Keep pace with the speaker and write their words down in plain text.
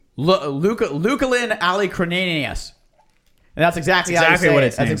Leucolen alicranianus. And that's exactly what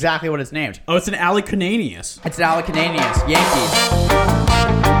it's named. That's exactly what it's named. Oh, it's an alicranianus. It's an alicranianus. Yankees.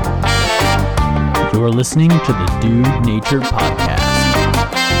 You're listening to the Dude Nature Podcast.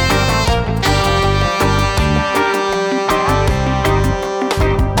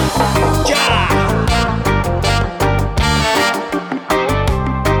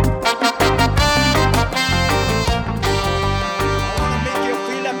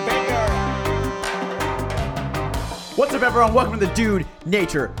 What's up, everyone? Welcome to the Dude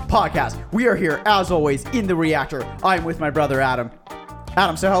Nature Podcast. We are here, as always, in the reactor. I'm with my brother, Adam.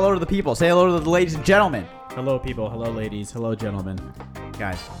 Adam, say hello to the people. Say hello to the ladies and gentlemen. Hello, people. Hello, ladies. Hello, gentlemen.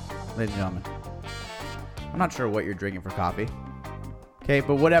 Guys, ladies and gentlemen, I'm not sure what you're drinking for coffee. Okay,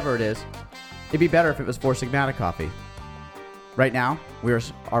 but whatever it is, it'd be better if it was Four Sigmatic coffee. Right now,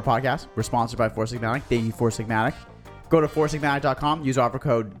 our podcast, we're sponsored by Four Sigmatic. Thank you, Four Sigmatic. Go to foursigmatic.com. Use offer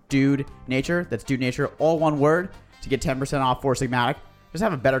code DUDENATURE. That's Dude Nature, all one word, to get 10% off Four Sigmatic. Just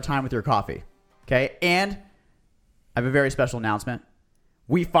have a better time with your coffee. Okay? And I have a very special announcement.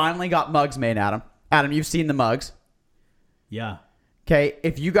 We finally got mugs made, Adam. Adam, you've seen the mugs. Yeah. Okay?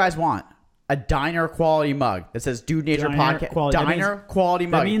 If you guys want a diner quality mug that says Dude Nature Podcast. Diner quality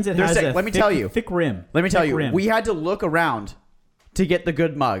mug. That means it has a thick rim. Let me tell you. We had to look around to get the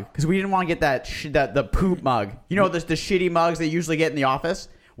good mug because we didn't want to get the poop mug. You know, the shitty mugs they usually get in the office?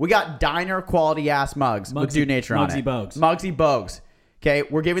 We got diner quality ass mugs with Dude Nature on it. Mugsy Bogues. Okay,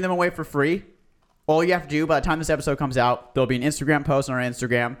 we're giving them away for free. All you have to do by the time this episode comes out, there'll be an Instagram post on our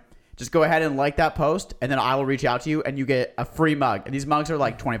Instagram. Just go ahead and like that post, and then I will reach out to you, and you get a free mug. And these mugs are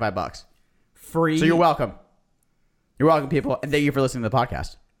like $25. Free. So you're welcome. You're welcome, people, and thank you for listening to the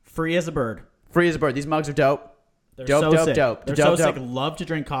podcast. Free as a bird. Free as a bird. These mugs are dope. They're dope. They're so sick. Love to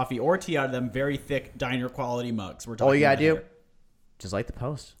drink coffee or tea out of them. Very thick diner quality mugs. We're talking all you gotta do, here. just like the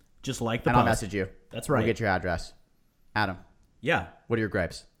post. Just like the and post. I'll message you. That's right. We'll get your address. Adam. Yeah. What are your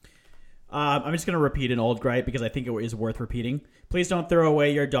gripes? I'm just going to repeat an old gripe because I think it is worth repeating. Please don't throw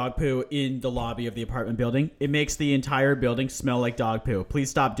away your dog poo in the lobby of the apartment building. It makes the entire building smell like dog poo. Please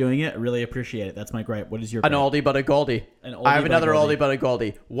stop doing it. I really appreciate it. That's my gripe. What is your gripe? An oldie but a goldie. I have another oldie but a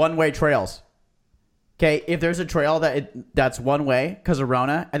goldie. One-way trails. Okay, if there's a trail that's one way because of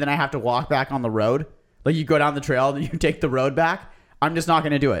Rona, and then I have to walk back on the road, like you go down the trail and you take the road back, I'm just not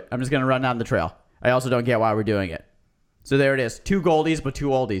going to do it. I'm just going to run down the trail. I also don't get why we're doing it. So there it is. Two goldies, but two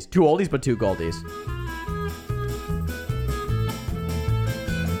oldies. Two oldies, but two goldies.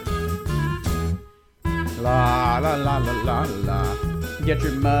 La, la, la, la, la, la. Get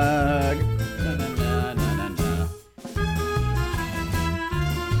your mug. Na, na, na, na, na, na.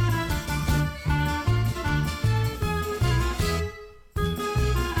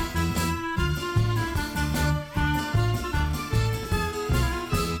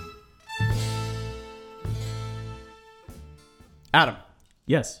 Adam.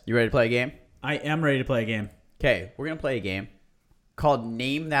 Yes. You ready to play a game? I am ready to play a game. Okay, we're going to play a game called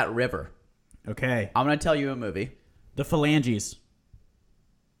Name That River. Okay. I'm going to tell you a movie. The Phalanges.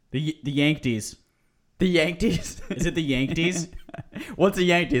 The Yankees. The Yankees? Is it the Yankees? What's the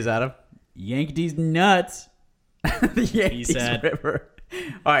Yankees, Adam? Yankees nuts. The Yankees River.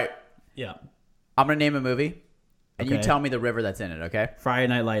 All right. Yeah. I'm going to name a movie, and okay. You tell me the river that's in it, okay? Friday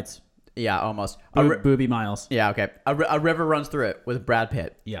Night Lights. Yeah, almost. Booby Miles. Yeah, okay. A river runs through it with Brad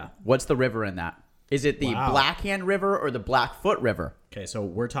Pitt. Yeah. What's the river in that? Is it the Blackhand River or the Blackfoot River? Okay, so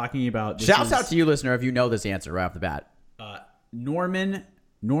we're talking about... Shouts out to you, listener, if you know this answer right off the bat.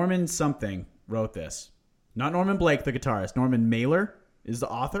 Norman something wrote this. Not Norman Blake, the guitarist. Norman Mailer is the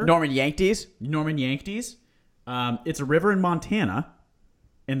author. Norman Yankees? Norman Yankees. It's a river in Montana,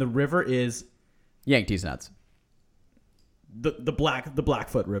 and the river is... Yankees nuts. The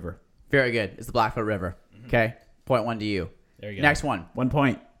Blackfoot River. Very good. It's the Blackfoot River. Mm-hmm. Okay. Point one to you. There you go. Next one. 1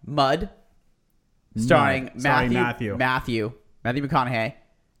 point. Mud. Starring Matthew McConaughey.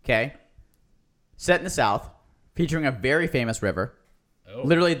 Okay. Set in the South. Featuring a very famous river. Oh.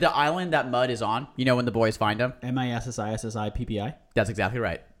 Literally the island that Mud is on. You know when the boys find him? MISSISSIPPI. That's exactly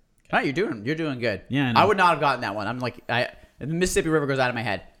right. Okay. Oh, you're doing good. Yeah, I would not have gotten that one. I'm like, the Mississippi River goes out of my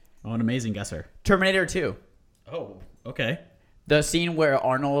head. Oh, an amazing guesser. Terminator 2. Oh, okay. The scene where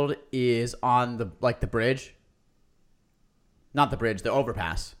Arnold is on the bridge. Not the bridge, the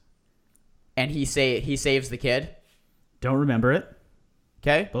overpass. And he saves the kid. Don't remember it.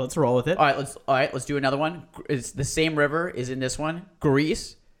 Okay. But let's roll with it. All right, let's do another one. It's the same river is in this one.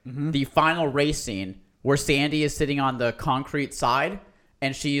 Grease. Mm-hmm. The final race scene where Sandy is sitting on the concrete side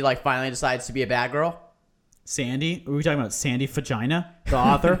and she finally decides to be a bad girl. Sandy? Are we talking about Sandy Vagina? The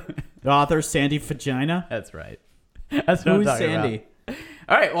author? The author, Sandy Vagina? That's right. That's what I'm talking Sandy? about.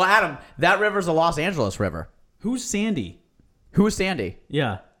 All right. Well, Adam, that river's the Los Angeles River. Who's Sandy? Who's Sandy?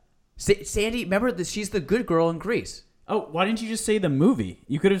 Yeah. Sandy, remember that she's the good girl in Greece. Oh, why didn't you just say the movie?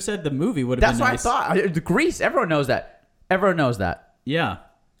 You could have said the movie would have That's been what nice. I thought. Greece, everyone knows that. Everyone knows that. Yeah.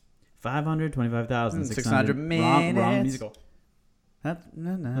 525,600 minutes. Wrong musical.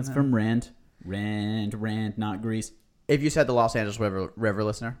 That's From Rent. Rent, not Grease. If you said the Los Angeles River,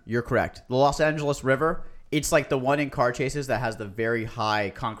 listener, you're correct. The Los Angeles River, it's like the one in Car Chases that has the very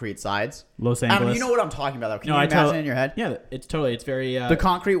high concrete sides. Los Adam, Angeles. you know what I'm talking about, though. Can you imagine it in your head? Yeah, it's very... The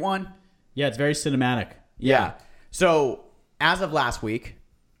concrete one? yeah, it's very cinematic. Yeah. So, as of last week,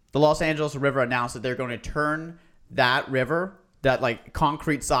 the Los Angeles River announced that they're going to turn that river, that like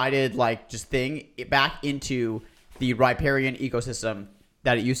concrete-sided like just thing, back into the riparian ecosystem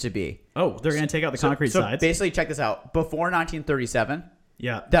that it used to be. Oh, they're going to take out the concrete So sides? basically, check this out. Before 1937,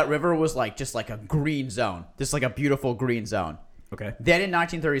 Yeah. that river was like just like a green zone, just like a beautiful green zone. Okay. Then in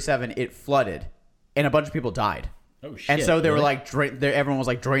 1937, it flooded, and a bunch of people died. Oh, shit. And so they were really? like, everyone was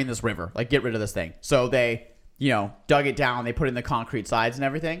like, drain this river, like get rid of this thing. So they, dug it down. They put in the concrete sides and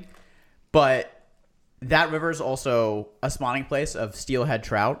everything. But that river is also a spawning place of steelhead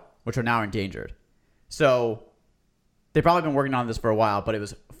trout, which are now endangered. So they've probably been working on this for a while, but it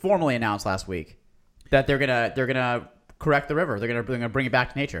was formally announced last week that they're gonna correct the river. They're gonna bring it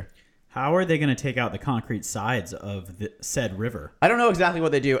back to nature. How are they going to take out the concrete sides of the said river? I don't know exactly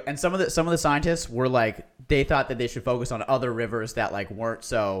what they do, and some of the scientists were like, they thought that they should focus on other rivers that like weren't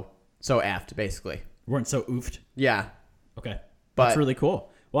so effed, basically. Weren't so oofed. Yeah, Okay. But- That's really cool.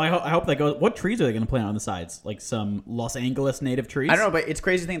 Well, I hope that goes. What trees are they going to plant on the sides? Like some Los Angeles native trees? I don't know, but it's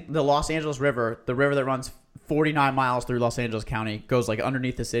crazy to think the Los Angeles River, the river that runs 49 miles through Los Angeles County, goes like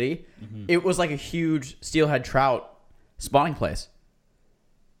underneath the city. Mm-hmm. It was like a huge steelhead trout spawning place.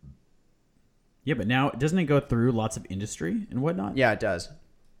 Yeah, but now doesn't it go through lots of industry and whatnot? Yeah, it does.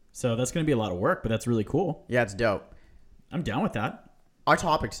 So that's going to be a lot of work, but that's really cool. Yeah, it's dope. I'm down with that. Our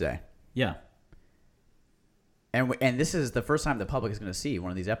topic today, Yeah. and this is the first time the public is going to see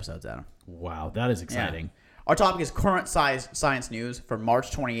one of these episodes, Adam. Wow, that is exciting. Yeah. Our topic is current science news from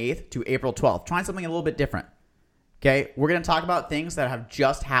March 28th to April 12th. Trying something a little bit different. Okay, we're going to talk about things that have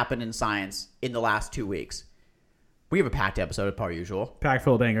just happened in science in the last 2 weeks. We have a packed episode, per usual. Pack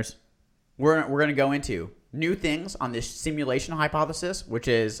full of bangers. We're going to go into new things on this simulation hypothesis, which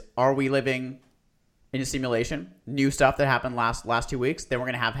is, are we living in a simulation? New stuff that happened last 2 weeks. Then we're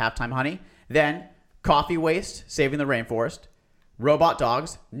going to have Halftime Honey. Then coffee waste, saving the rainforest. Robot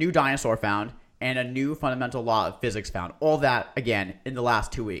dogs, new dinosaur found, and a new fundamental law of physics found. All that, again, in the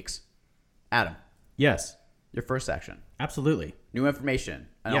last 2 weeks. Adam, Yes, your first section. absolutely. New information.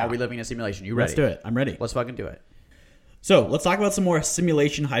 And Yeah. are we living in a simulation? You ready? Let's do it. I'm ready. Let's fucking do it. So let's talk about some more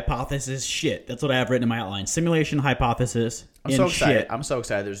simulation hypothesis shit. That's what I have written in my outline. Simulation hypothesis I'm and so excited. shit. I'm so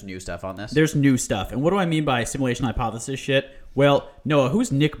excited there's new stuff on this. There's new stuff. And what do I mean by simulation hypothesis shit? Well, Noah,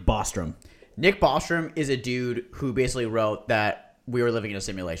 who's Nick Bostrom? Nick Bostrom is a dude who basically wrote that we were living in a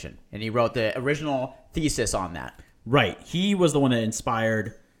simulation. And he wrote the original thesis on that. Right. He was the one that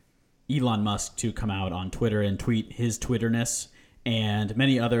inspired Elon Musk to come out on Twitter and tweet his Twitterness and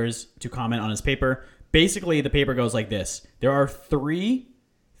many others to comment on his paper. Basically, the paper goes like this. There are 3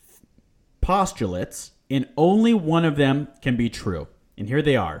 postulates, and only one of them can be true. And here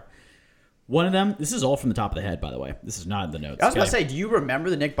they are. One of them, this is all from the top of the head, by the way. This is not in the notes. I was about to say, do you remember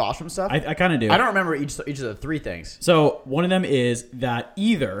the Nick Bostrom stuff? I kind of do. I don't remember each of the 3 things. So one of them is that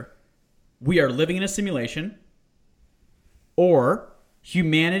either we are living in a simulation, or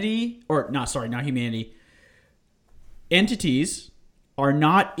humanity, or not humanity, entities are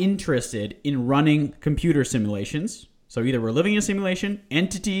not interested in running computer simulations. So either we're living in a simulation,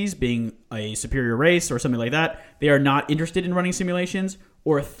 entities being a superior race or something like that, they are not interested in running simulations,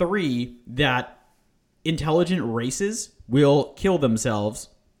 or 3, that intelligent races will kill themselves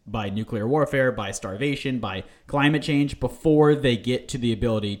by nuclear warfare, by starvation, by climate change before they get to the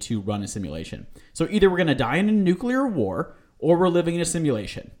ability to run a simulation. So either we're going to die in a nuclear war or we're living in a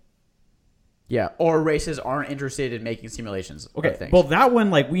simulation. Yeah, or races aren't interested in making simulations of Okay, things. well, that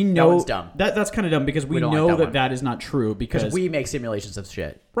one, like, we know... one's dumb. That's kind of dumb because we don't like know that that one. that is not true because... Because we make simulations of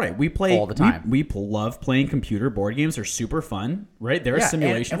shit. Right, we play... all the time. We love playing computer board games. They're super fun, right? They're a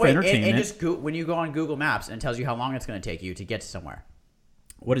simulation for wait, entertainment. And just when you go on Google Maps and it tells you how long it's going to take you to get to somewhere.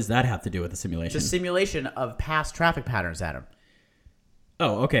 What does that have to do with the simulation? It's a simulation of past traffic patterns, Adam.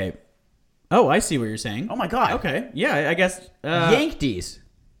 Oh, okay. Oh, I see what you're saying. Oh my God. Okay, yeah, I guess... Yankees.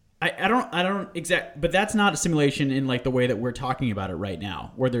 I don't exact, but that's not a simulation in like the way that we're talking about it right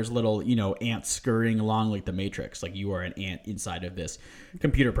now, where there's little, ants scurrying along like the Matrix, like you are an ant inside of this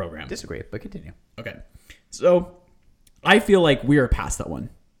computer program. Disagree, but continue. Okay. So I feel like we are past that one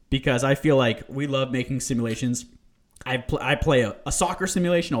because I feel like we love making simulations. I play a soccer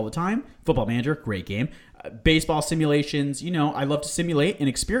simulation all the time. Football Manager, great game. Baseball simulations, I love to simulate and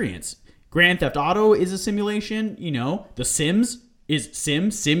experience. Grand Theft Auto is a simulation. The Sims is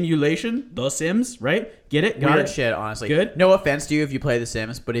simulation. The Sims, right? Get it? Got Weird it? shit, honestly. Good. No offense to you if you play The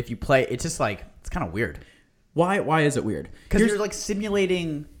Sims, but if you play, it's just like, it's kind of weird. Why is it weird? Because you're like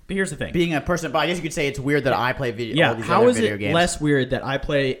simulating Here's the thing. being a person. But I guess you could say it's weird that I play all these how other is video it games. less weird that I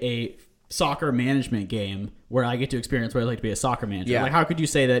play a soccer management game where I get to experience what it's like to be a soccer manager? Yeah. Like, how could you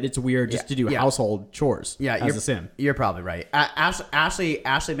say that it's weird just to do household chores as a sim? You're probably right. Ashley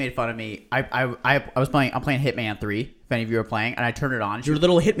made fun of me. I'm playing Hitman 3. If any of you are playing, and I turned it on. Your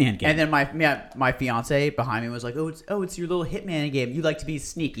little Hitman game. And then my fiance behind me was like, it's your little Hitman game. You like to be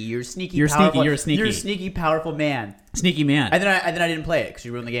sneaky. You're sneaky. You're powerful. sneaky. You're sneaky. You're a sneaky, powerful man. Sneaky man. And then I didn't play it because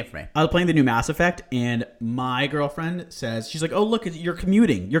you ruined the game for me. I was playing the new Mass Effect, and my girlfriend says, she's like, oh, look, you're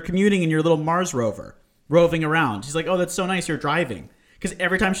commuting. You're commuting in your little Mars rover, roving around. She's like, oh, that's so nice. You're driving. Because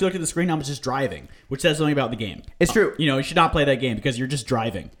every time she looked at the screen, I was just driving, which says something about the game. It's true. You should not play that game because you're just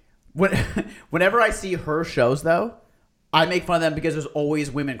driving. Whenever I see her shows, though, I make fun of them because there's always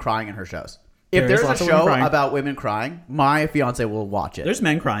women crying in her shows. If There's there's a lots of women show crying. about women crying, my fiance will watch it. There's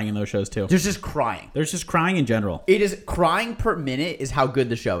men crying in those shows, too. There's just crying. There's just crying in general. It is crying per minute is how good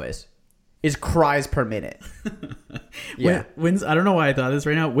the show is. Is cries per minute. Yeah. When's I don't know why I thought this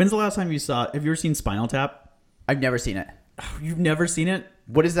right now. When's the last time you saw? Have you ever seen Spinal Tap? I've never seen it. You've never seen it?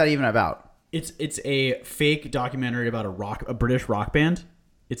 What is that even about? It's a fake documentary about a British rock band.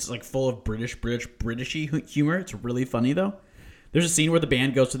 It's like full of Britishy humor. It's really funny though. There's a scene where the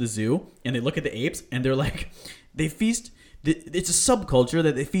band goes to the zoo and they look at the apes and they're like, they feast. It's a subculture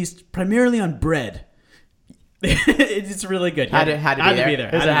that they feast primarily on bread. It's really good. Had to be there.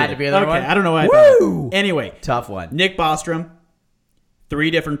 Had to be there. Okay, One? I don't know why. Woo! Anyway, Tough one. Nick Bostrom,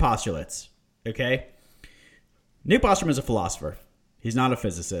 3 different postulates. Okay, Nick Bostrom is a philosopher. He's not a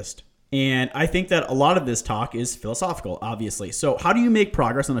physicist. And I think that a lot of this talk is philosophical, obviously. So how do you make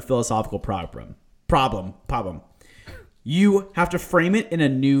progress on a philosophical problem? You have to frame it in a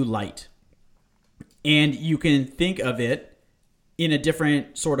new light. And you can think of it in a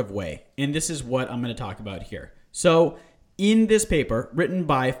different sort of way. And this is what I'm going to talk about here. So in this paper, written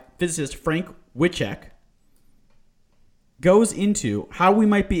by physicist Frank Wilczek, goes into how we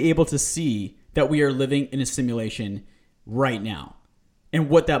might be able to see that we are living in a simulation right now and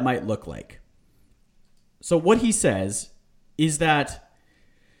what that might look like. So what he says is that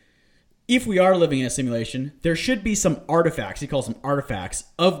if we are living in a simulation, there should be some artifacts, he calls them artifacts,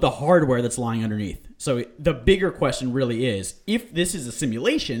 of the hardware that's lying underneath. So the bigger question really is, if this is a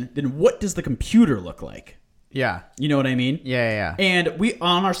simulation, then what does the computer look like? Yeah. You know what I mean? Yeah. And we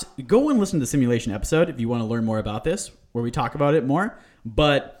go and listen to the simulation episode if you want to learn more about this, where we talk about it more.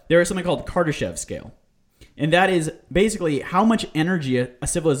 But there is something called the Kardashev scale. And that is basically how much energy a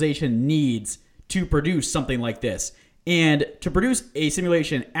civilization needs to produce something like this. And to produce a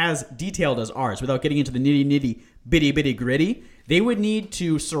simulation as detailed as ours, without getting into the nitty bitty gritty, they would need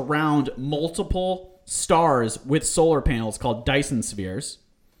to surround multiple stars with solar panels called Dyson spheres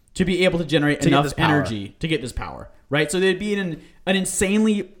to be able to generate enough energy to get this power, right? So they'd be in an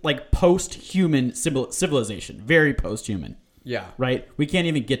insanely post-human civilization, very post-human. Yeah. Right? We can't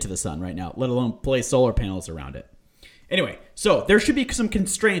even get to the sun right now, let alone place solar panels around it. Anyway, so there should be some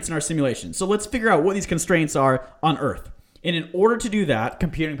constraints in our simulation. So let's figure out what these constraints are on Earth. And in order to do that...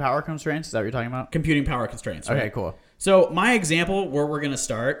 Computing power constraints? Is that what you're talking about? Computing power constraints. Right? Okay, cool. So my example where we're going to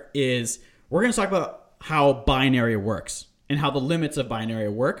start is we're going to talk about how binary works and how the limits of binary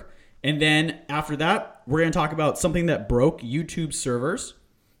work. And then after that, we're going to talk about something that broke YouTube servers.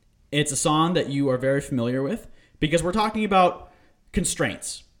 It's a song that you are very familiar with because we're talking about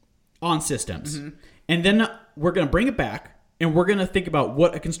constraints on systems. Mm-hmm. And then we're going to bring it back and we're going to think about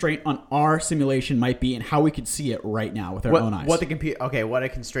what a constraint on our simulation might be and how we could see it right now with our own eyes. What a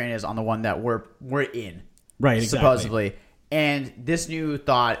constraint is on the one that we're in. Right, exactly. Supposedly. And this new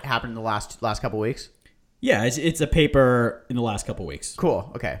thought happened in the last couple weeks? Yeah, it's a paper in the last couple weeks.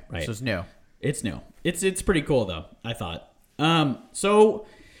 Cool. Okay. Right. So it's new. It's new. It's pretty cool though, I thought. So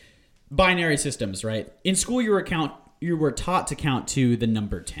binary systems, right? In school you were taught to count to the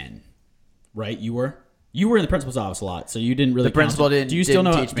number 10. Right? You were in the principal's office a lot, so you didn't really The principal count. didn't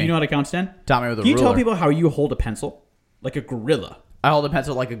teach me. Do you know how to count to 10? Taught me with a Can you ruler. tell people how you hold a pencil? Like a gorilla. I hold a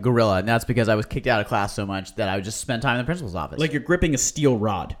pencil like a gorilla, and that's because I was kicked out of class so much that I would just spend time in the principal's office. Like you're gripping a steel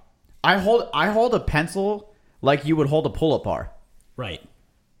rod. I hold a pencil like you would hold a pull-up bar. Right.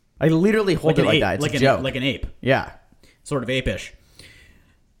 I literally hold it like that. It's a joke. Like an ape. Yeah. Sort of apish.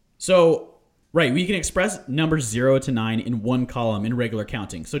 So Right, we can express numbers 0 to 9 in one column in regular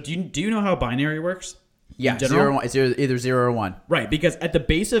counting. So do you know how binary works? Yeah, In general? 0 or 1. It's either 0 or 1. Right, because at the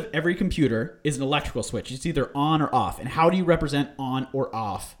base of every computer is an electrical switch. It's either on or off. And how do you represent on or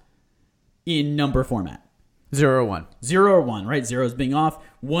off in number format? 0 or 1. 0 or 1, right? 0 is being off,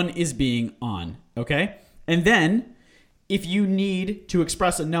 1 is being on, okay? And then if you need to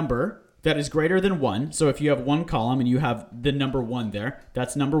express a number that is greater than 1, so if you have one column and you have the number 1 there,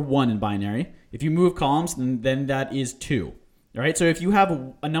 that's number 1 in binary. If you move columns, then that is 2. All right, so if you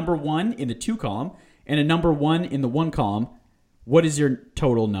have a number 1 in the 2 column and a number 1 in the 1 column, what is your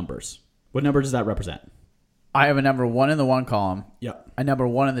total numbers? What number does that represent? I have a number 1 in the 1 column. Yep. A number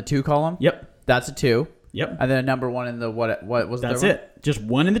 1 in the 2 column. Yep. That's a 2. Yep. And then a number 1 in the what was That's the other it. Just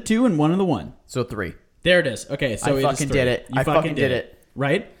 1 in the 2 and 1 in the 1. So 3. There it is. Okay, so I it is fucking 3. did it. You I fucking did it.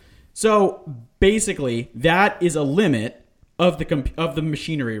 Right? So basically, that is a limit of the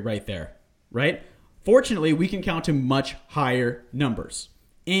machinery right there. Right? Fortunately, we can count to much higher numbers,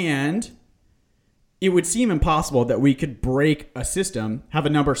 and it would seem impossible that we could break a system, have a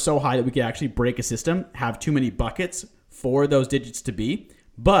number so high that we could actually break a system, have too many buckets for those digits to be.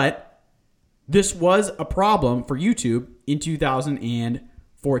 But this was a problem for YouTube in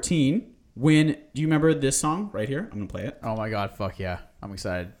 2014 when, do you remember this song right here? I'm going to play it. Oh my god, fuck yeah. I'm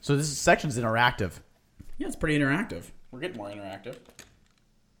excited. So this section's interactive. Yeah, it's pretty interactive. We're getting more interactive.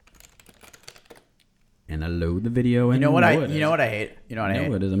 And I load the video. And You know what I it is. hate? You know what I hate?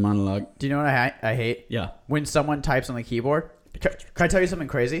 It is a monologue. Do you know what I hate? Yeah. When someone types on the keyboard. Can I tell you something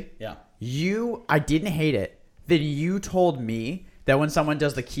crazy? Yeah. I didn't hate it. Then you told me that when someone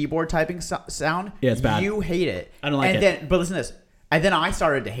does the keyboard typing sound, Yeah, it's bad. You hate it. I don't like and it. Then, but listen to this. And then I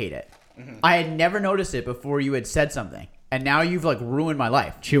started to hate it. Mm-hmm. I had never noticed it before you had said something. And now you've like ruined my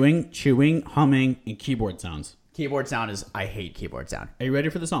life. Chewing, humming, and keyboard sounds. Keyboard sound is, I hate keyboard sound. Are you ready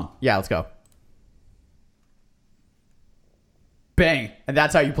for the song? Yeah, let's go. Bang. And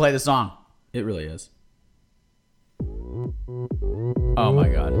that's how you play the song. It really is. Oh my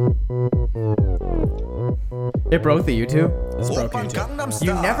god. It broke the YouTube. It's broken too.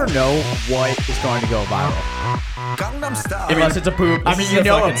 You never know what is going to go viral. Unless it's a poop. I mean, This you is a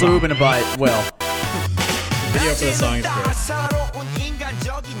know a fucking boob and a butt will. Video for the song is great.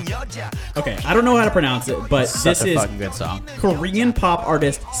 Okay, I don't know how to pronounce it, but Such this a is fucking good song. Korean pop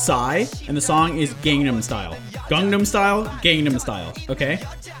artist Psy, and the song is Gangnam Style. Gangnam Style, Gangnam Style. Okay?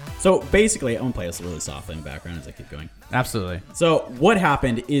 So basically, I'm gonna play this really softly in the background as I keep going. Absolutely. So what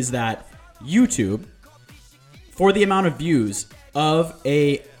happened is that YouTube, for the amount of views of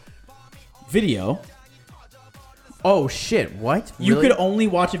a video, Oh shit! What? you Really? could only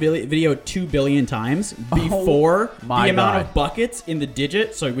watch a video 2 billion times before the my amount God. of buckets in the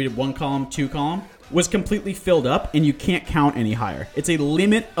digit, so we did 1 column, 2 column, was completely filled up, and you can't count any higher. It's a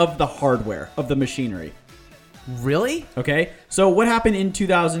limit of the hardware, of the machinery. Really? Okay, so what happened in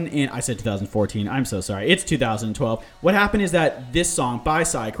 2014, I'm so sorry, it's 2012. What happened is that this song by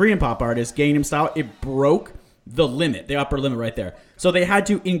Psy, Korean pop artist, Gangnam Style, it broke the limit, the upper limit right there. So they had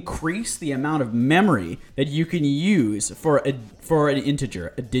to increase the amount of memory that you can use for an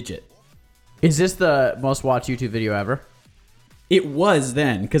integer, a digit. Is this the most watched YouTube video ever? It was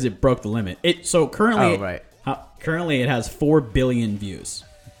then because it broke the limit. Currently, Oh, right. Currently it has 4 billion views.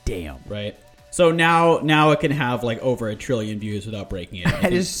 Damn. Right. So now it can have like over 1 trillion views without breaking it.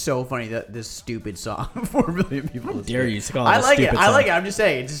 That is so funny that this stupid song 4 million people. How dare you call it I a like it. stupid I like song. it. I'm just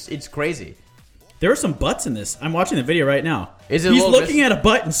saying. It's crazy. There are some butts in this. I'm watching the video right now. Is it a He's little looking at a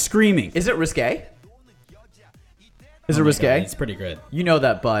butt and screaming. Is it risque? Is Oh it my risque? God, it's pretty good. You know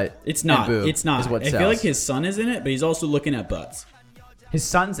that butt. It's and not. boob It's not. Is what I sells. feel like his son is in it, but he's also looking at butts. His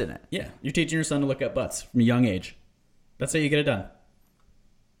son's in it. Yeah, you're teaching your son to look at butts from a young age. That's how you get it done.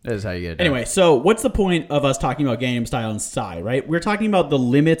 That is how you get it done. Anyway, so what's the point of us talking about Gangnam Style and Psy, right? We're talking about the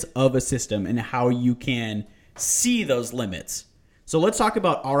limits of a system and how you can see those limits. So let's talk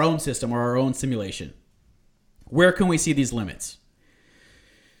about our own system or our own simulation. Where can we see these limits?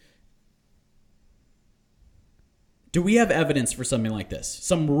 Do we have evidence for something like this?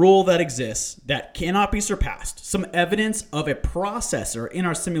 Some rule that exists that cannot be surpassed? Some evidence of a processor in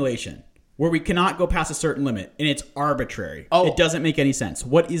our simulation where we cannot go past a certain limit and it's arbitrary. Oh. It doesn't make any sense.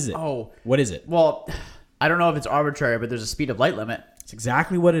 What is it? Oh. What is it? Well, I don't know if it's arbitrary, but there's a speed of light limit. It's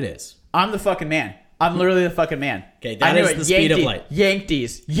exactly what it is. I'm the fucking man. I'm literally the fucking man. Okay, that is the speed of light.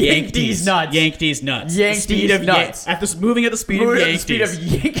 Yankees nuts. Yankees nuts. Yankees The speed of nuts. Moving at the speed of Moving at the Yankees. speed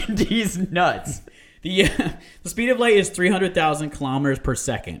of Yankees nuts. The speed of light is 300,000 kilometers per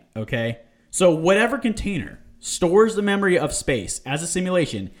second, okay? So whatever container stores the memory of space as a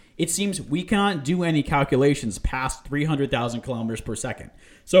simulation it seems we cannot do any calculations past 300,000 kilometers per second.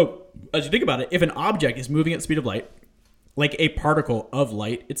 So, as you think about it, if an object is moving at the speed of light, like a particle of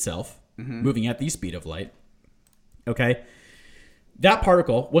light itself, moving at the speed of light, okay, that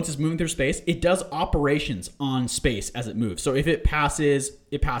particle, once it's moving through space, it does operations on space as it moves. So if it passes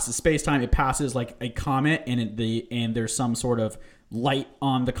space-time, it passes like a comet, and there's some sort of light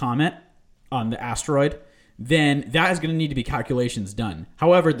on the comet, on the asteroid, then that is going to need to be calculations done.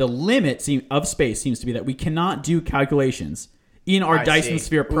 However, the limit of space seems to be that we cannot do calculations in our Dyson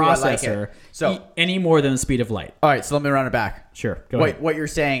Sphere processor any more than the speed of light. All right, so let me run it back. Sure, go ahead. What you're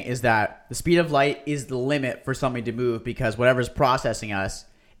saying is that the speed of light is the limit for something to move because whatever's processing us,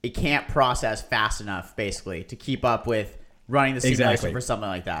 it can't process fast enough, basically, to keep up with running the simulation for something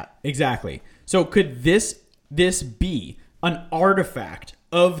like that. Exactly. So could this be an artifact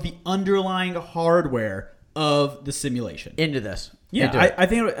of the underlying hardware of the simulation? Into this. Yeah, I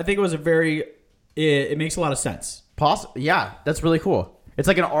think it was a very... It makes a lot of sense. Yeah, that's really cool. It's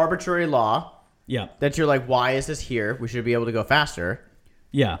like an arbitrary law. Yeah. That you're like, why is this here? We should be able to go faster.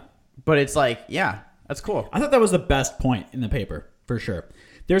 Yeah. But it's like, yeah, that's cool. I thought that was the best point in the paper, for sure.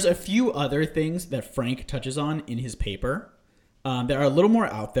 There's a few other things that Frank touches on in his paper that are a little more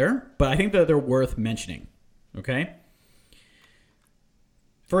out there, but I think that they're worth mentioning. Okay?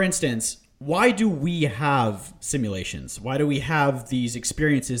 For instance, why do we have simulations? Why do we have these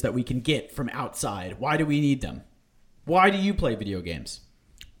experiences that we can get from outside? Why do we need them? Why do you play video games?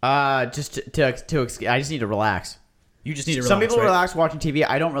 Just I just need to relax. You just need to relax. Some people right? relax watching TV.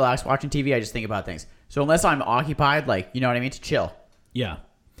 I don't relax watching TV. I just think about things. So unless I'm occupied, like, you know what I mean? To chill. Yeah.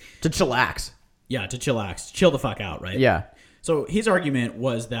 To chillax. Yeah, to chillax. Chill the fuck out, right? Yeah. So his argument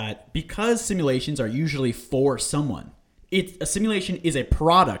was that because simulations are usually for someone, a simulation is a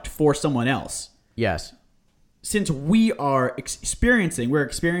product for someone else. Yes. Since we are experiencing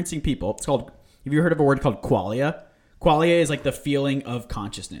people. It's called, have you heard of a word called qualia? Qualia is like the feeling of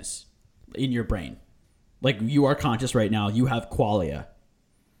consciousness in your brain. Like you are conscious right now. You have qualia.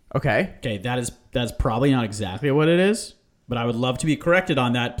 Okay. Okay, that's probably not exactly what it is, but I would love to be corrected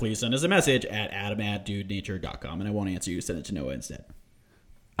on that. Please send us a message at adam@dudenature.com, and I won't answer you. Send it to Noah instead.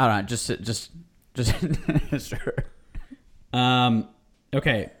 I don't know. Just sure.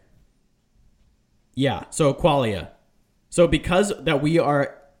 Okay. Yeah, so qualia. So because that we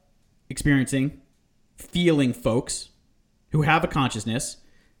are feeling folks who have a consciousness,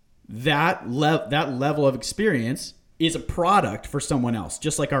 that level of experience is a product for someone else,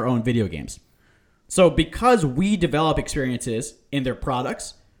 just like our own video games. So because we develop experiences in their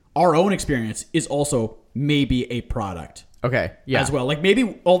products, our own experience is also maybe a product. Okay. Yeah. As well. Like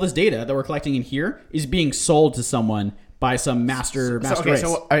maybe all this data that we're collecting in here is being sold to someone by some master race.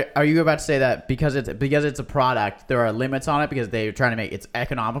 So are you about to say that because it's a product, there are limits on it because they're trying to make it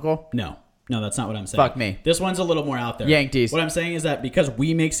economical? No, that's not what I'm saying. Fuck me. This one's a little more out there. Yankees. What I'm saying is that because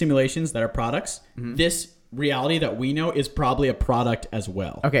we make simulations that are products, this reality that we know is probably a product as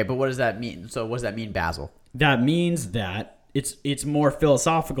well. Okay, but what does that mean? So what does that mean, Basil? That means that it's more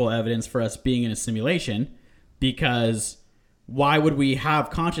philosophical evidence for us being in a simulation, because why would we have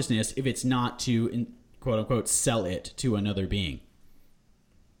consciousness if it's not to, quote unquote, sell it to another being?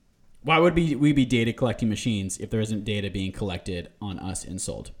 Why would we be data collecting machines if there isn't data being collected on us and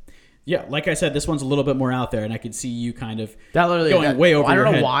sold? Yeah, like I said, this one's a little bit more out there, and I could see you kind of going way over your head. I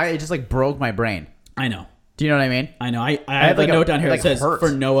don't know why. It just like broke my brain. I know. Do you know what I mean? I know. I have like a note down here that says, hurts.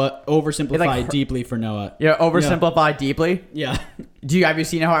 for Noah, oversimplify deeply for Noah. Yeah, oversimplify deeply? Yeah. Have you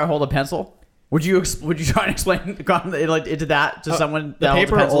seen how I hold a pencil? Would you try and explain into that to someone that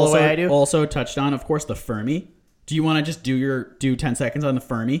holds a pencil the way I do? Also touched on, of course, the Fermi. Do you want to just do 10 seconds on the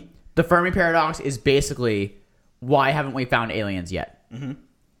Fermi? The Fermi paradox is basically, why haven't we found aliens yet? Mm-hmm.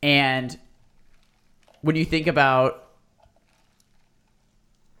 And when you think about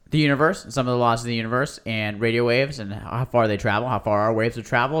the universe, some of the laws of the universe, and radio waves, and how far they travel, how far our waves have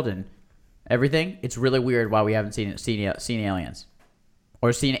traveled, and everything, it's really weird why we haven't seen aliens,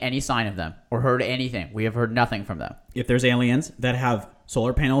 or seen any sign of them, or heard anything. We have heard nothing from them. If there's aliens that have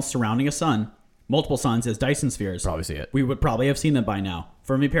solar panels surrounding a sun, multiple suns as Dyson spheres, Probably see it. We would probably have seen them by now.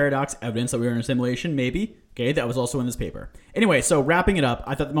 Fermi paradox, evidence that we were in a simulation, maybe. Okay, that was also in this paper. Anyway, so wrapping it up,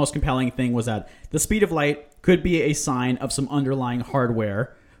 I thought the most compelling thing was that the speed of light could be a sign of some underlying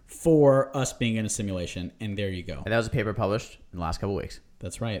hardware for us being in a simulation, and there you go. And that was a paper published in the last couple of weeks.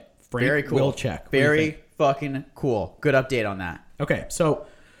 That's right. Frank Very cool. Wilczek. Very fucking cool. Good update on that. Okay, so...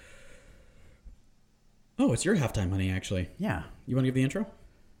 Oh, it's your halftime, honey, actually. Yeah. You want to give the intro?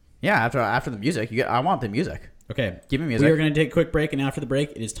 Yeah, after the music. I want the music. Okay. Give me music. We are going to take a quick break, and after the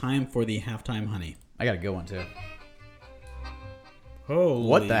break, it is time for the halftime, honey. I got a good one, too. Holy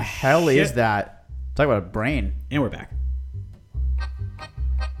What the hell shit. is that? Talk about a brain. And we're back.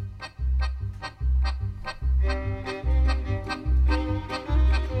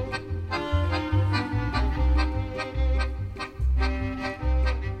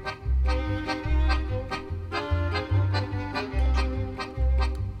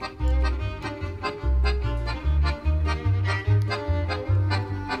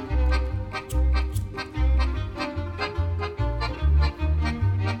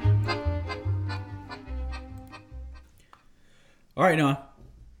 All right, Noah.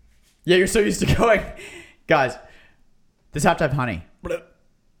 Yeah, you're so used to going. Guys, this halftime honey.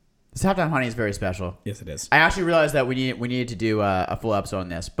 This halftime honey is very special. Yes, it is. I actually realized that we needed to do a full episode on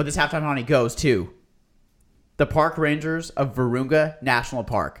this. But this halftime honey goes to the park rangers of Virunga National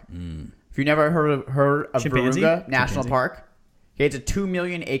Park. If you've never heard of Chimpanzee? Virunga National Chimpanzee. Park, okay, it's a 2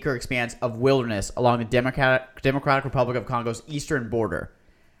 million acre expanse of wilderness along the Democratic Republic of Congo's eastern border.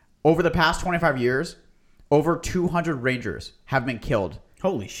 Over the past 25 years, over 200 rangers have been killed.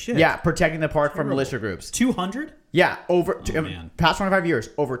 Holy shit. Yeah, protecting the park from militia groups. 200? Yeah, man. past 25 years,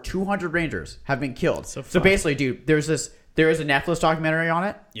 over 200 rangers have been killed. So So basically, dude, there is a Netflix documentary on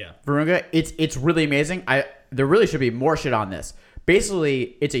it. Yeah. Virunga, it's really amazing. There really should be more shit on this.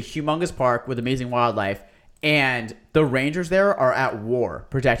 Basically, it's a humongous park with amazing wildlife, and the rangers there are at war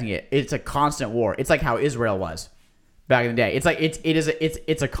protecting it. It's a constant war. It's like how Israel was back in the day. It's like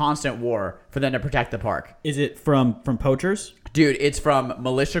it's a constant war for them to protect the park. Is it from poachers? Dude, it's from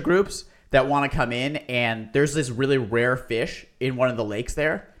militia groups that want to come in, and there's this really rare fish in one of the lakes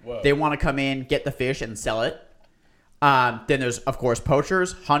there. Whoa. They want to come in, get the fish, and sell it. Then there's, of course,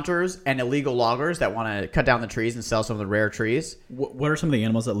 poachers, hunters, and illegal loggers that want to cut down the trees and sell some of the rare trees. What are some of the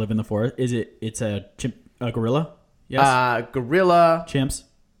animals that live in the forest? It's a gorilla? Yes. Gorilla, Chimps?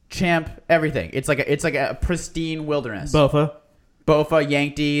 chimp, everything. It's like a pristine wilderness. Bofa? Bofa,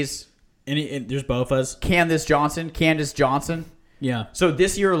 Yankees, There's bofas? Candace Johnson. Yeah. So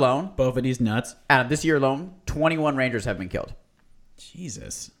this year alone, Bofa these nuts? Adam, 21 rangers have been killed.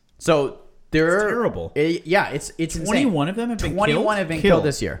 Jesus. So they're terrible. It's insane. 21 of them have been killed? 21 have been killed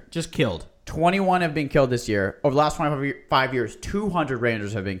this year. Just killed. 21 have been killed this year. Over the last 25 years, 200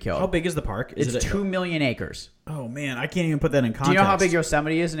 rangers have been killed. How big is the park? It's 2 million acres. Oh, man. I can't even put that in context. Do you know how big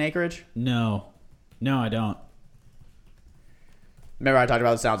Yosemite is in acreage? No. No, I don't. Remember I talked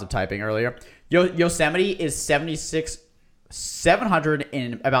about the sounds of typing earlier? Yosemite is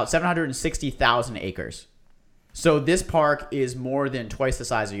 760,000 acres. So this park is more than twice the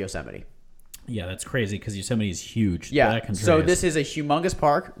size of Yosemite. Yeah, that's crazy because Yosemite is huge. Yeah. That So this is a humongous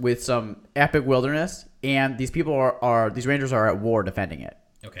park with some epic wilderness, and these people these rangers are at war defending it.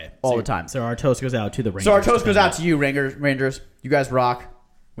 Okay. All the time. So our toast goes out to the Rangers. So our toast goes out to you, Rangers. You guys rock.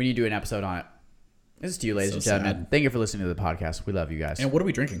 We need to do an episode on it. This is to you, ladies So and gentlemen. sad. Thank you for listening to the podcast. We love you guys. And what are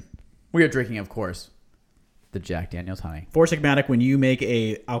we drinking? We are drinking, of course, the Jack Daniels honey. For Sigmatic, when you make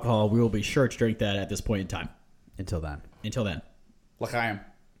a alcohol, we will be sure to drink that at this point in time. Until then. Until then. L'chaim.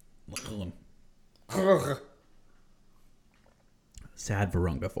 Sad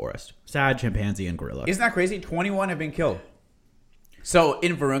Virunga forest. Sad chimpanzee and gorilla. Isn't that crazy? 21 have been killed. So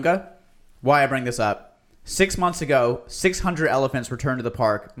in Virunga, why I bring this up, 6 months ago, 600 elephants returned to the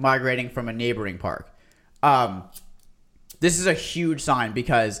park, migrating from a neighboring park. This is a huge sign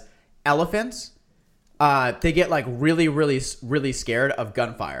because elephants, they get like really, really, really scared of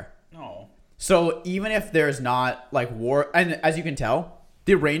gunfire. No. So even if there's not like war, and as you can tell,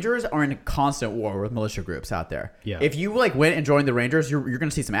 the Rangers are in constant war with militia groups out there. Yeah. If you like went and joined the Rangers, you're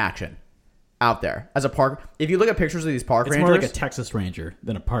going to see some action out there as a park. If you look at pictures of these park It's rangers, more like a Texas Ranger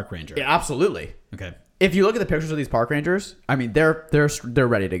than a park ranger. yeah, absolutely. Okay. If you look at the pictures of these park rangers, I mean, they're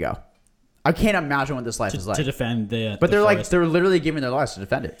ready to go. I can't imagine what this life is like. To defend But the forest. they're literally giving their lives to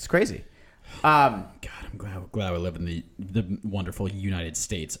defend it. It's crazy. God, I'm glad we live in the wonderful United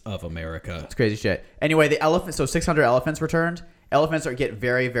States of America. It's crazy shit. Anyway, the elephant. So 600 elephants returned. Elephants get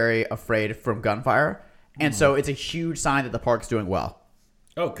very, very afraid from gunfire, and so it's a huge sign that the park's doing well.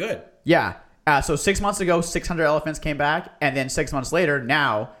 Oh, good. Yeah. So 6 months ago, 600 elephants came back, and then 6 months later,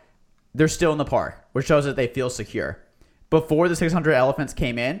 now they're still in the park, which shows that they feel secure. Before the 600 elephants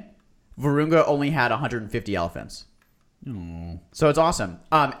came in, Virunga only had 150 elephants. Oh. So it's awesome.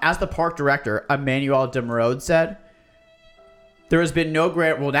 As the park director, Emmanuel de Merode said, there has been no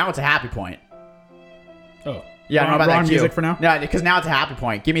great... Well, now it's a happy point. Oh. Yeah, I don't know about wrong that cue. music for now? No, because now it's a happy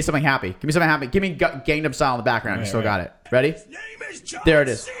point. Give me something happy. Give me something happy. Give me Gangnam Style in the background. You Right, still right. got it. Ready? There it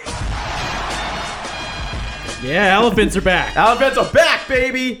is. Yeah, elephants are back. Elephants are back,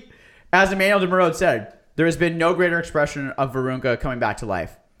 baby! As Emmanuel de Merode said, there has been no greater expression of Virunga coming back to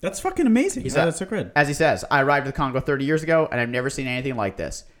life. That's fucking amazing. That's so good. As he says, I arrived to the Congo 30 years ago, and I've never seen anything like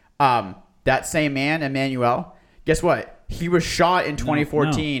this. That same man, Emmanuel, guess what? He was shot in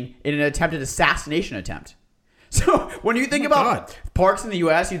 2014 in an attempted assassination attempt. So when you think about parks in the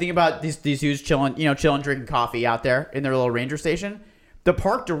U.S., you think about these dudes chilling, drinking coffee out there in their little ranger station. The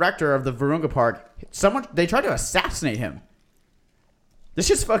park director of the Virunga Park, they tried to assassinate him. This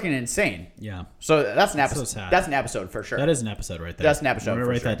shit's fucking insane. Yeah. So that's an episode. So sad. That's an episode for sure. That is an episode right there. That's an episode. I'm gonna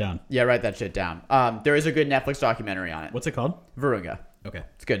for write sure. that down. Yeah, write that shit down. There is a good Netflix documentary on it. What's it called? Virunga. Okay.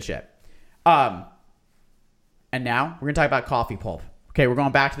 It's good shit. And now we're gonna talk about coffee pulp. Okay, we're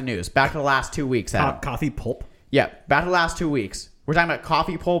going back to the news. Back to the last 2 weeks. Adam. Coffee pulp. Yeah, back to the last 2 weeks. We're talking about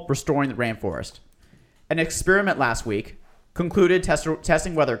coffee pulp restoring the rainforest. An experiment last week concluded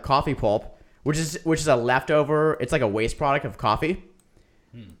testing whether coffee pulp, which is a leftover, it's like a waste product of coffee.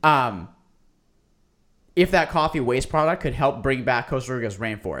 If that coffee waste product could help bring back Costa Rica's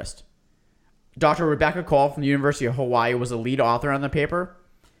rainforest. Dr. Rebecca Cole from the University of Hawaii was the lead author on the paper.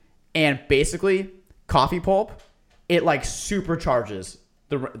 And basically, coffee pulp, it like supercharges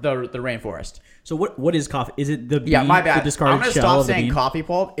the rainforest. So what is coffee? Is it the bean? Yeah, my bad. The discarded I'm gonna shell stop of the saying bean? coffee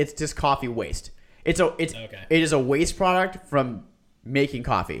pulp. It's just coffee waste. It is a waste product from making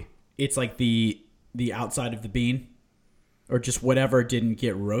coffee. It's like the outside of the bean, or just whatever didn't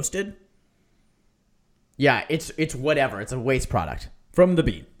get roasted Yeah, it's whatever. It's a waste product from the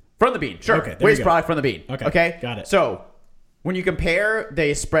bean. from the bean. Sure, Okay, there waste you go. product from the bean. Okay, got it. So when you compare,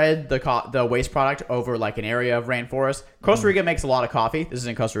 they spread the waste product over like an area of rainforest. Costa Rica makes a lot of coffee. This is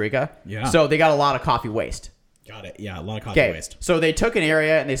in Costa Rica. Yeah. So they got a lot of coffee waste. Got it. Yeah, a lot of coffee Okay. waste. So they took an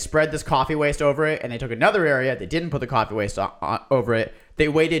area and they spread this coffee waste over it, and they took another area. They didn't put the coffee waste over it. They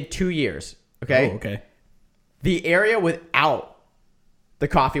waited 2 years. Okay. Oh, okay. The area without the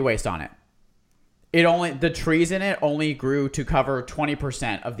coffee waste on it, the trees in it only grew to cover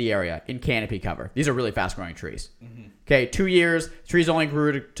 20% of the area in canopy cover. These are really fast growing trees. Okay, 2 years, trees only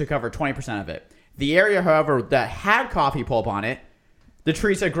grew to cover 20% of it. The area, however, that had coffee pulp on it, the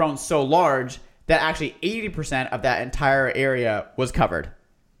trees had grown so large that actually 80% of that entire area was covered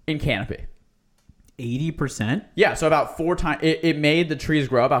in canopy. 80%? Yeah, so about 4 times, it made the trees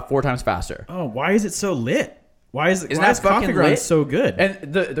grow about 4 times faster. Oh, why is it so lit? Why is Isn't that coffee fucking ground lit? so good?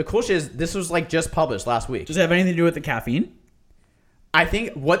 And the cool shit is this was like just published last week. Does it have anything to do with the caffeine? I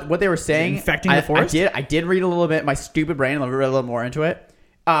think what they were saying, infecting the forest? I did read a little bit. My stupid brain read a little more into it.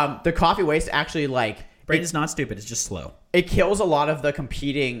 The coffee waste actually Brain is not stupid. It's just slow. it kills a lot of the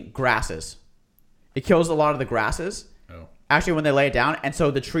competing grasses. It kills a lot of the grasses. Oh. Actually, when they lay it down, and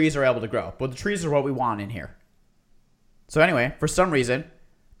so the trees are able to grow. But the trees are what we want in here. So anyway, for some reason,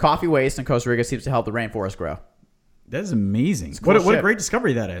 coffee waste in Costa Rica seems to help the rainforest grow. That is amazing. cool What a shit. great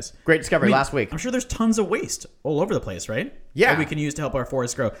discovery that is. Great discovery last week. I'm sure there's tons of waste all over the place, right? Yeah. That we can use to help our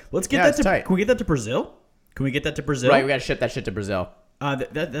forests grow. Let's get Yeah, that it's to. tight. Can we get that to Brazil? Can we get that to Brazil? Right, we got to ship that shit to Brazil.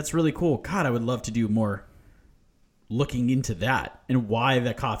 That's really cool. God, I would love to do more looking into that and why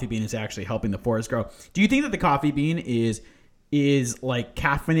the coffee bean is actually helping the forest grow. Do you think that the coffee bean is like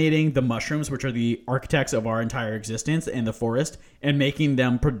caffeinating the mushrooms, which are the architects of our entire existence in the forest, and making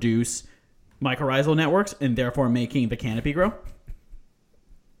them produce mycorrhizal networks and therefore making the canopy grow?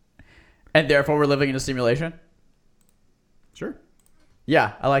 And therefore, we're living in a simulation? Sure.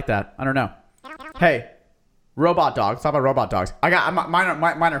 Yeah, I like that. I don't know. Hey, robot dogs. Talk about robot dogs. I got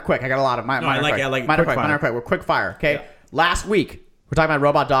mine are quick. I got a lot of mine. No, I like it. I like mine are quick quick. Mine fire. are quick. We're quick fire. Okay. Yeah. Last week, we're talking about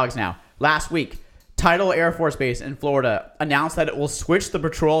robot dogs now. Last week, Tidal Air Force Base in Florida announced that it will switch the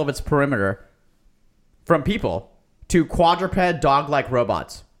patrol of its perimeter from people to quadruped dog-like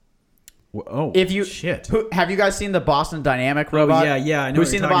robots. Oh, If you shit. have you guys seen the Boston Dynamic robot? yeah, I know Who's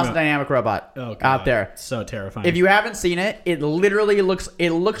what seen you're the talking Boston about. Dynamic robot Oh, God. out there? So terrifying. If you haven't seen it, it literally looks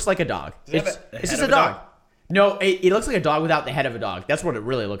like a dog. it have It's a head just of a a dog. dog? No, it looks like a dog without the head of a dog. That's what it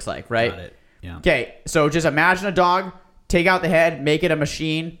really looks like, right? Got it. Yeah. Okay, so just imagine a dog, take out the head, make it a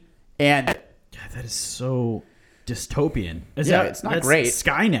machine, and God, that is so dystopian. Yeah, it's not that's great.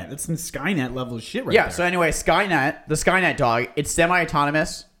 Skynet. That's some Skynet level of shit right yeah. there. So anyway, Skynet, the Skynet dog, it's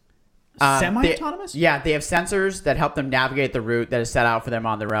semi-autonomous. Semi-autonomous? Yeah, they have sensors that help them navigate the route that is set out for them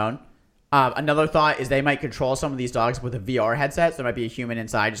on their own. Another thought is they might control some of these dogs with a VR headset. So there might be a human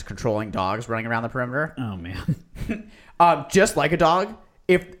inside just controlling dogs running around the perimeter. Oh, man. Just like a dog,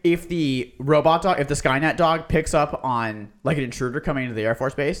 if the robot dog, if the Skynet dog picks up on like an intruder coming into the Air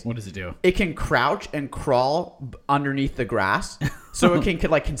Force Base, What does it do? it can crouch and crawl underneath the grass, so it can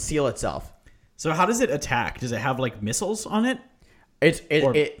like conceal itself. So how does it attack? Does it have like missiles on it? It's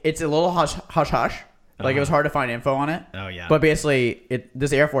a little hush. Like it was hard to find info on it. Oh, yeah. But basically,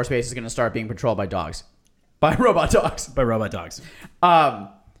 this Air Force Base is going to start being patrolled by dogs, by robot dogs. By robot dogs.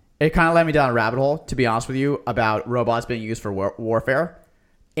 it kind of led me down a rabbit hole, to be honest with you, about robots being used for warfare.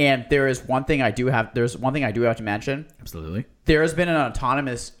 And there's one thing I do have to mention. Absolutely. There has been an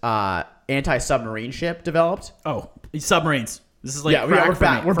autonomous anti-submarine ship developed. Oh, submarines. This is like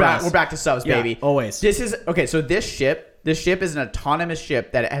We're back to subs, Yeah, baby. always. This is okay. So this ship is an autonomous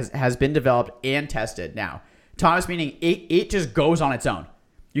ship that has been developed and tested now. Autonomous meaning it just goes on its own.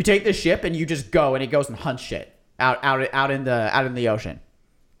 You take the ship and you just go, and it goes and hunts shit out in the ocean.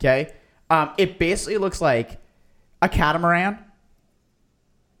 Okay, it basically looks like a catamaran.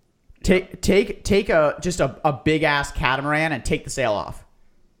 Take a big ass catamaran and take the sail off.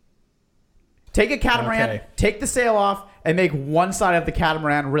 Take a catamaran, Okay. take the sail off, and make one side of the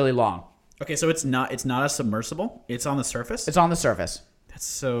catamaran really long. Okay, so it's not a submersible. It's on the surface. It's on the surface. That's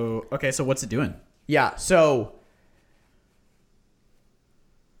so okay. So what's it doing? Yeah, so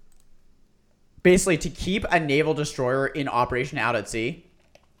basically to keep a naval destroyer in operation out at sea,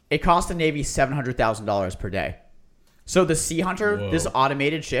 it costs the Navy $700,000 per day. So the Sea Hunter, this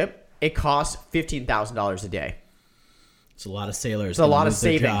automated ship, it costs $15,000 a day. It's a lot of sailors. It's a lot of lose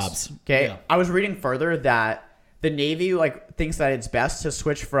their savings. jobs. Okay, Yeah. I was reading further that the Navy thinks that it's best to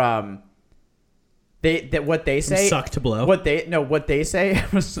switch from what they say suck to blow. What they say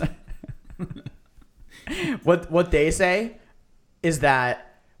was what they say is that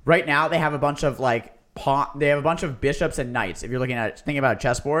right now they have a bunch of bishops and knights. If you're thinking about a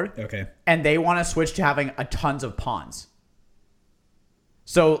chessboard, Okay. and they want to switch to having tons of pawns.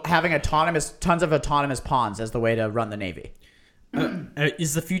 So having tons of autonomous pawns as the way to run the Navy.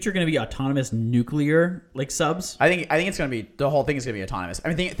 Is the future going to be autonomous nuclear subs? I think it's going to be, the whole thing is going to be autonomous. I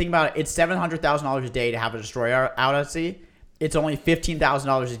mean, think about it. It's $700,000 a day to have a destroyer out at sea. It's only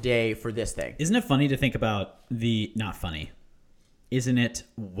 $15,000 a day for this thing. Isn't it funny to think about not funny? Isn't it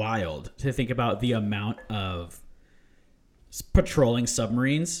wild to think about the amount of patrolling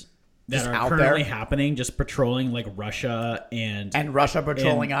submarines that Just are out currently there? happening, just patrolling Russia and Russia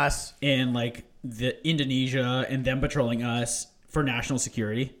patrolling us. and the Indonesia and them patrolling us for national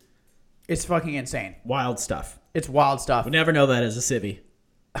security. It's fucking insane. Wild stuff. It's wild stuff. Would never know that as a civvy.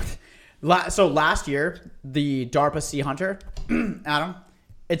 So last year, the DARPA Sea Hunter, Adam,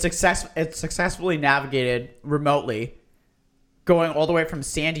 it successfully navigated remotely, going all the way from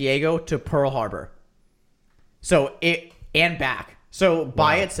San Diego to Pearl Harbor. And back. So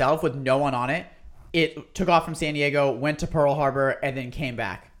by itself, with no one on it, it took off from San Diego, went to Pearl Harbor, and then came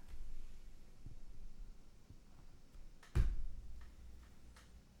back.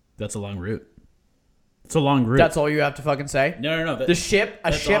 That's a long route. It's a long route. That's all you have to fucking say? No. The ship,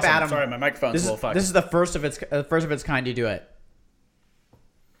 that's awesome. Adam. Sorry, my microphone's This a little fucked. is the first of its kind to do it.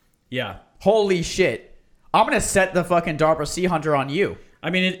 Yeah. Holy shit! I'm gonna set the fucking DARPA Sea Hunter on you. I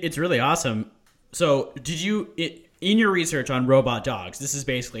mean, it's really awesome. So, in your research on robot dogs, this is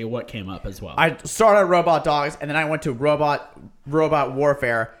basically what came up as well. I started Robot Dogs, and then I went to Robot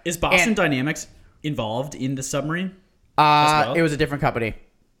Warfare. Is Boston and, Dynamics involved in the submarine? as well? It was a different company,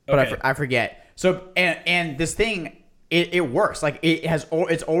 but Okay. I forget. So and this thing, it works.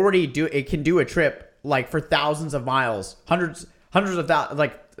 It can do a trip for thousands of miles, hundreds of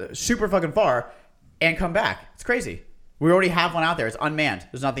thousands, super fucking far, and come back. It's crazy. We already have one out there. It's unmanned.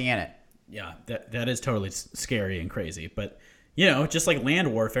 There's nothing in it. Yeah, that is totally scary and crazy. But, just like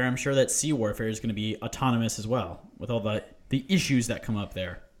land warfare, I'm sure that sea warfare is going to be autonomous as well, with all the issues that come up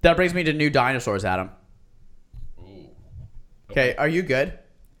there. That brings me to new dinosaurs, Adam. Okay, are you good?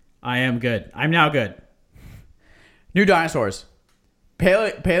 I am good. I'm now good. New dinosaurs.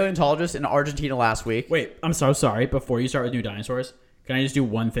 Paleontologist in Argentina last week. Wait, I'm so sorry. Before you start with new dinosaurs, can I just do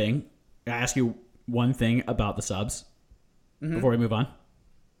one thing? Can I ask you one thing about the subs before we move on?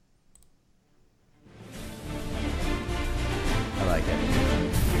 I like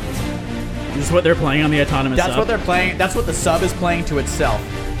it. This is what they're playing on the autonomous That's sub what they're playing. That's what the sub is playing to itself.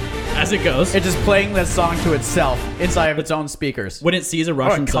 as it goes. It's just playing that song to itself inside of its own speakers. When it sees a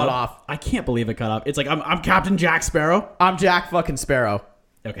Russian it cut sub, off. I can't believe it cut off. It's like, I'm Captain Jack Sparrow. I'm Jack fucking Sparrow.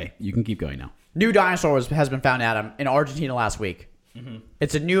 Okay, you can keep going now. New dinosaurs has been found, Adam, in Argentina last week.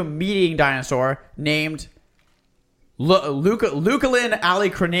 It's a new meat-eating dinosaur named Leucolin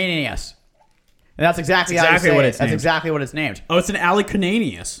alicranianus. And that's exactly how you say what it. it's That's named. exactly what it's named. Oh, it's an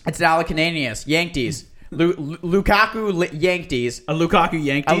Alicranianus. It's an alicranianus. Yankees. Lukaku Yankees. A Lukaku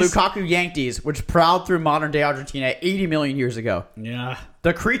Yankees. A Lukaku Yankees, which prowled through modern-day Argentina 80 million years ago. Yeah.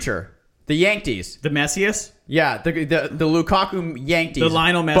 The creature. The Yankees. The Messias. Yeah, the Lukaku Yankees. The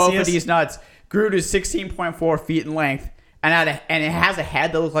Lionel Both Messias? of these nuts grew to 16.4 feet in length, and it has a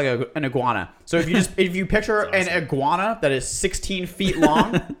head that looks like an iguana. So if you picture an iguana that is 16 feet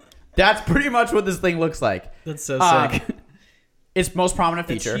long, that's pretty much what this thing looks like. That's so sick. Its most prominent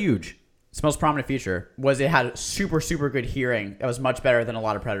It's feature. huge. Its most prominent feature was it had super, super good hearing. That was much better than a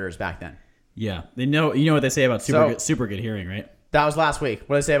lot of predators back then. Yeah, you know what they say about super good hearing, right? That was last week.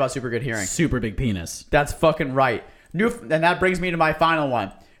 What did I say about super good hearing? Super big penis. That's fucking right. And that brings me to my final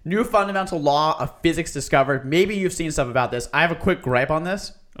one. New fundamental law of physics discovered. Maybe you've seen stuff about this. I have a quick gripe on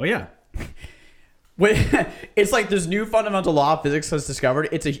this. Oh yeah. It's like this new fundamental law of physics was discovered.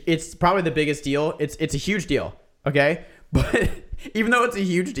 It's probably the biggest deal. It's a huge deal. Okay, but even though it's a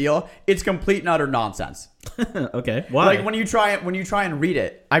huge deal, it's complete and utter nonsense. Okay. Why? Like when you try and read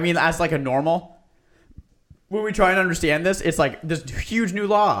it. I mean, as like a normal. When we try and understand this, it's like this huge new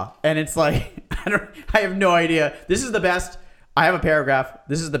law, and it's like I have no idea. This is the best. I have a paragraph.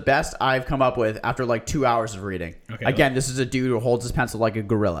 This is the best I've come up with after like 2 hours of reading. Okay, Again, this is a dude who holds his pencil like a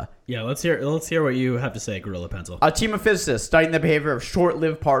gorilla. Yeah, let's hear what you have to say, Gorilla Pencil. A team of physicists studying the behavior of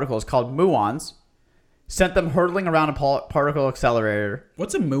short-lived particles called muons sent them hurtling around a particle accelerator.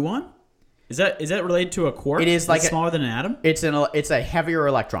 What's a muon? Is that related to a quark? It is like smaller than an atom. It's a heavier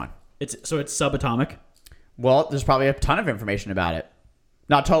electron. It's subatomic. Well, there's probably a ton of information about it.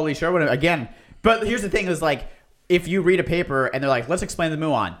 Not totally sure what again. But here's the thing: is like if you read a paper and they're like, "Let's explain the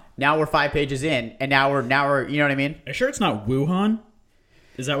muon." Now we're 5 pages in, and now we're you know what I mean? Are you sure it's not Wuhan?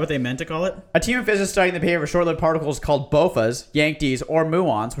 Is that what they meant to call it? A team of physicists studying the behavior of short-lived particles called BOFAs, Yankees, or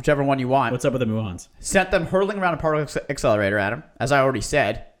muons, whichever one you want, What's up with the muons? sent them hurtling around a particle accelerator, Adam. As I already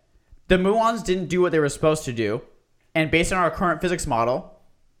said, the muons didn't do what they were supposed to do, and based on our current physics model,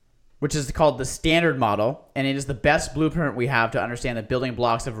 which is called the Standard Model, and it is the best blueprint we have to understand the building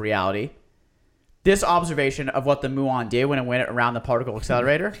blocks of reality. This observation of what the muon did when it went around the particle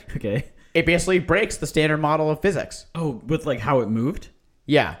accelerator, Okay. it basically breaks the Standard Model of physics. Oh, with like how it moved?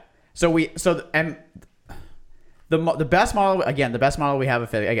 Yeah. The best model, again, the best model we have of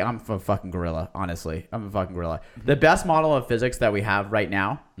physics, again, I'm a fucking gorilla, honestly. I'm a fucking gorilla. The best model of physics that we have right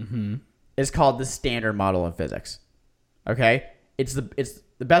now is called the Standard Model of physics. Okay? It's the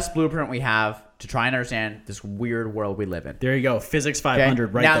best blueprint we have to try and understand this weird world we live in. There you go. Physics Okay?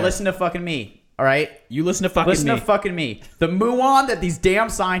 500 right now there. listen to fucking me, all right? You listen to fucking Listen me. to fucking me. The muon that these damn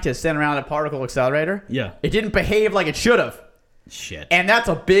scientists sent around a particle accelerator, Yeah. it didn't behave like it should have. Shit. And that's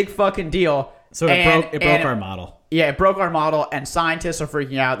a big fucking deal. So it broke our model. Yeah, it broke our model, and scientists are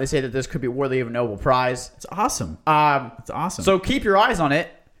freaking out. They say that this could be worthy of a Nobel Prize. It's awesome. It's awesome. So keep your eyes on it.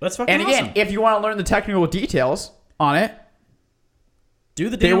 That's fucking And again, awesome. if you want to learn the technical details on it,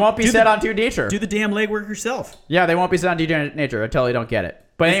 they won't be said on Dude Nature. Do the damn legwork yourself. Yeah, they won't be said on Dude Nature. I totally don't get it.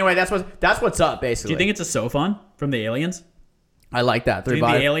 But anyway, that's what's up, basically. Do you think it's a Sophon from the aliens? I like that. Do you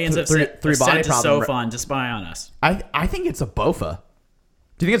think the aliens have sent a Sophon to spy on us? I think it's a BOFA.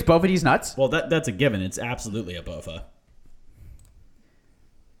 Do you think it's BOFA D's nuts? Well, that's a given. It's absolutely a BOFA.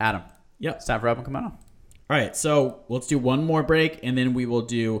 Adam. Yep. It's time for Open Kimono. All right, so let's do one more break, and then we will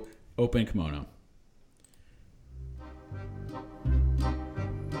do Open Kimono.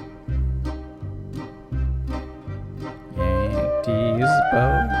 Yankees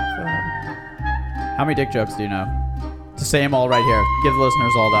BOFA. How many dick jokes do you know? To say them all right here. Give the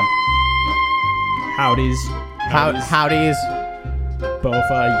listeners all of them. Howdies. Howdies.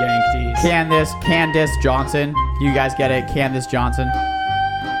 Bofa, Yankees. Candace Johnson. You guys get it? Candace Johnson.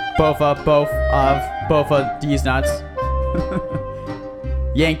 Bofa D's nuts.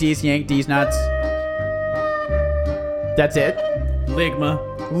 Yank D's nuts. That's it. Ligma.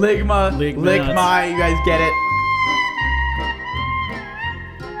 Ligma. You guys get it?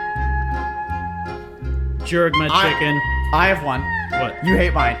 Jurgma chicken. I have one. What? You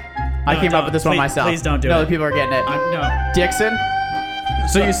hate mine. I came up with this one please- myself. please don't do no, it. the people are getting it. No. Dixon.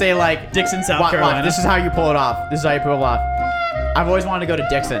 So you say like Dixon, South watch, Carolina. this is how you pull it off. This is how you pull it off. I've always wanted to go to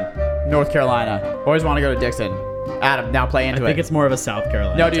Dixon, North Carolina. Always want to go to Dixon. Adam, now play I into think it. it's more of a South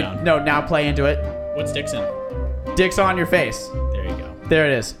Carolina No, dude. town. No, now play into it. What's Dixon? Dicks on your face. There you go. There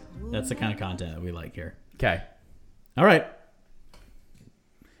it is. That's the kind of content that we like here. Okay. All right.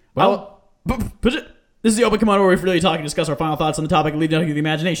 Well, this is the Open Kimono where we really talk and discuss our final thoughts on the topic leading up to the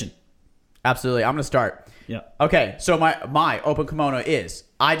imagination. Absolutely. I'm going to start. Yeah. Okay, so my open kimono is,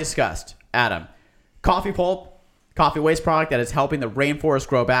 I discussed, Adam, coffee pulp, coffee waste product that is helping the rainforest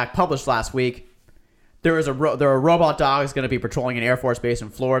grow back, published last week. There are robot dogs going to be patrolling an Air Force base in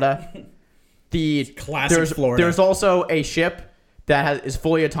Florida. Classic Florida. There's also a ship that is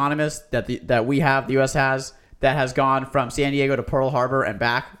fully autonomous that the U.S. has, that has gone from San Diego to Pearl Harbor and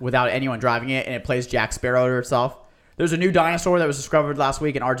back without anyone driving it, and it plays Jack Sparrow to itself. There's a new dinosaur that was discovered last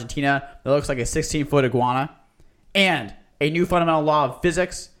week in Argentina that looks like a 16-foot iguana. And a new fundamental law of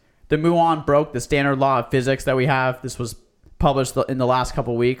physics. The muon broke the standard law of physics that we have. This was published in the last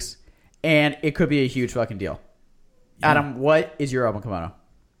couple weeks. And it could be a huge fucking deal. Adam, what is your open kimono?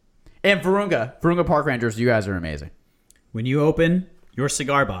 And Virunga Park Rangers, you guys are amazing. When you open your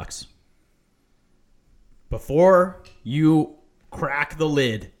cigar box, before you crack the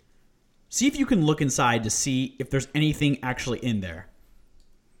lid, see if you can look inside to see if there's anything actually in there.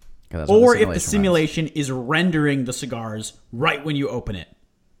 Or if the simulation is rendering the cigars right when you open it.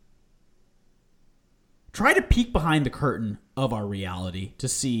 Try to peek behind the curtain of our reality to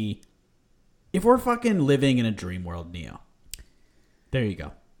see if we're fucking living in a dream world, Neo. There you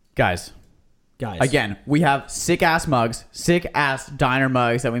go. Guys. Again, we have sick-ass mugs, sick-ass diner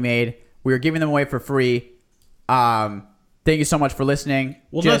mugs that we made. We are giving them away for free. Thank you so much for listening.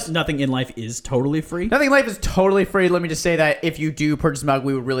 Well, nothing in life is totally free. Nothing in life is totally free. Let me just say that if you do purchase a mug,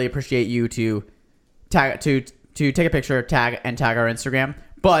 we would really appreciate you to take a picture, tag our Instagram.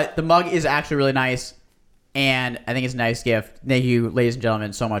 But the mug is actually really nice, and I think it's a nice gift. Thank you, ladies and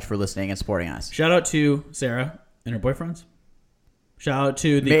gentlemen, so much for listening and supporting us. Shout out to Sarah and her boyfriends. Shout out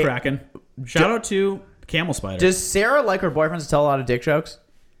to the Kraken. Shout out to Camel Spider. Does Sarah like her boyfriends to tell a lot of dick jokes?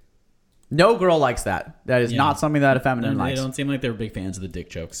 No girl likes that. That is not something that a feminine likes. They don't seem like they're big fans of the dick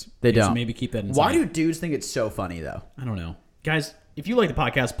jokes. They don't. So maybe keep that inside. Why do dudes think it's so funny, though? I don't know. Guys, if you like the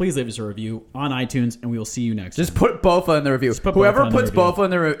podcast, please leave us a review on iTunes, and we will see you next time. Just put Bofa in the review. Whoever puts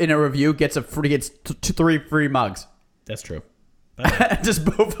Bofa in a review gets 3 free mugs. That's true. Just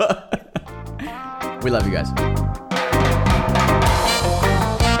Bofa. We love you guys.